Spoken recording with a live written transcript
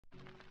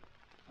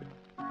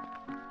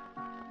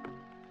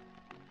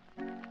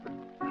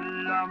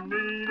I'm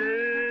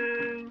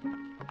needing,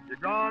 you're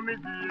gonna miss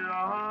your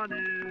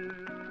honey.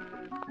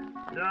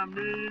 I'm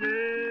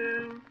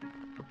needing,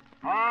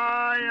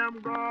 I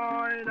am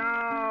going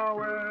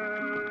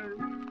away.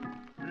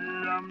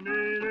 I'm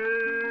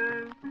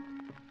needing,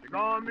 you're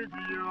gonna miss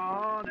your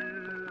honey.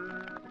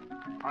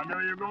 I know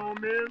you're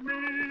gonna miss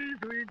me,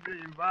 sweet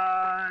dream,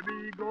 I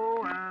be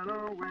going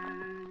away.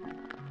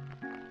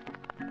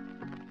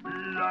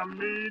 I'm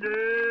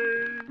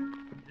needing,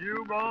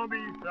 you gonna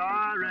be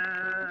sorry.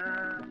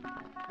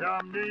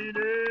 I'm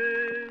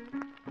needing,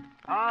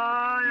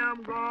 I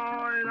am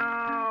going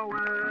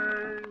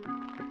away.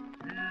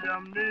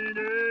 I'm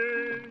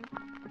needing,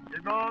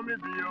 you're gonna miss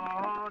your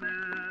honey.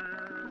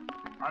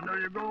 I know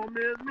you're gonna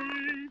miss me,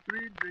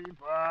 sweet dream,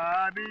 for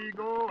I be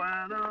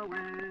going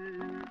away.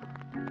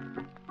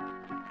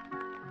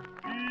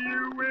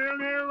 You will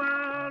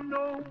never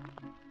know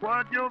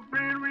what your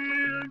friend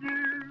will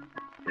do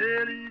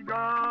till he's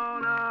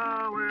gone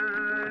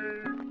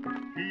away.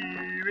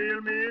 He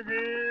will miss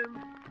him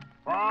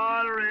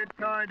for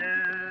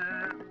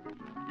eternity.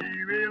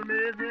 He will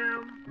miss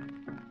him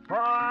for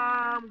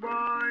I'm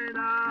going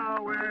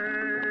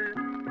away.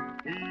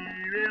 He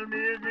will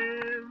miss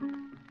him,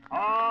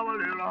 oh, my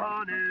little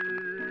honey.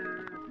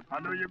 I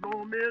know you're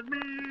gonna miss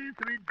me,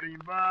 sweet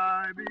dream,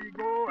 I be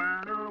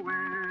going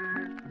away.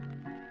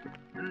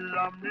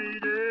 Someday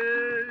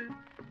day,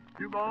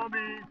 you gonna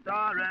be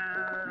sorry.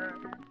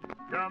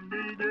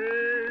 Someday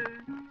day,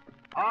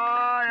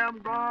 I am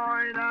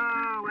going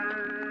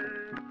away.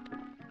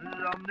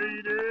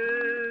 Someday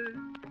day,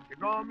 you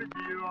gonna miss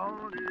you,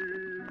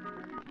 honey.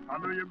 I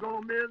know you're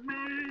gonna miss me,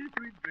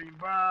 sweet dream,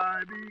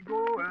 I be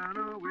going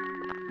away.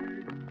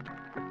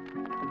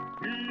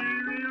 You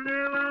will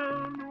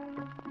never know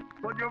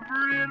what your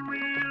friend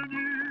will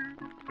do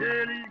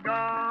till he's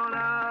gone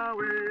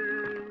away.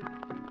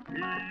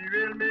 He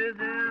will miss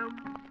him,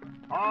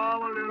 oh,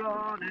 a little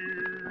honey.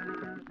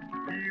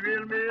 He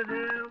will miss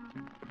him,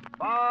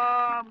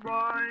 I'm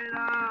going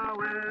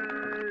away.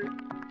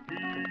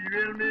 He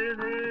will miss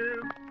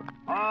him,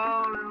 oh,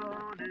 little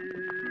honey.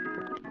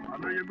 I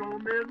know you're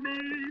gonna miss me,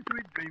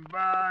 sweet dream, I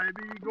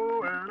be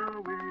going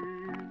away.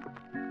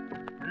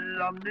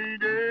 Someday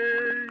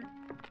day,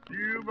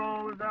 you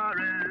gonna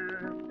sorry.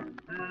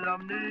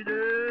 Someday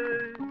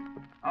day,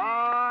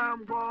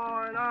 I'm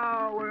going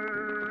away.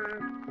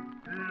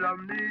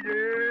 Someday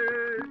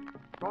day,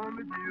 gonna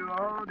miss you,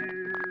 honey.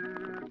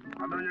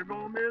 I know you're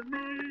gonna miss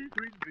me,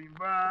 sweet dream,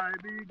 I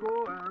be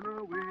going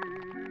away.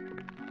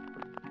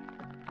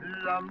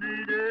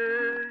 Someday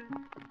day,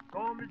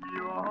 gonna miss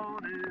you,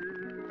 honey.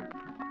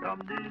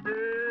 Someday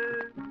day,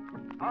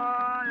 I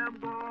am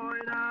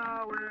going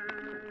away.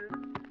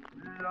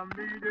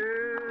 Someday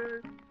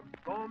day,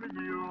 gonna miss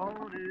you,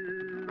 honey.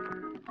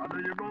 I know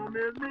you're gonna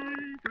miss me,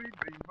 sweet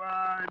dream, I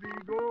be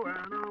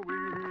going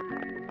away.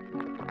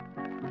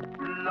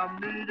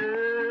 Someday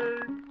day,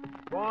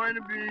 going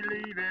to be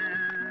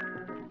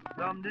leaving.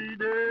 Someday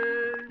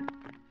day,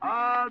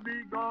 I'll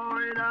be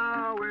going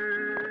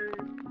away.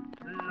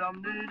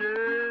 Someday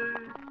day,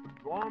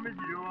 gonna miss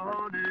you,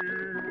 honey.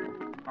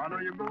 I know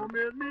you're gonna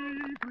miss me,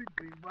 sweet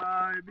dream,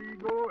 I be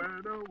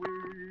going away.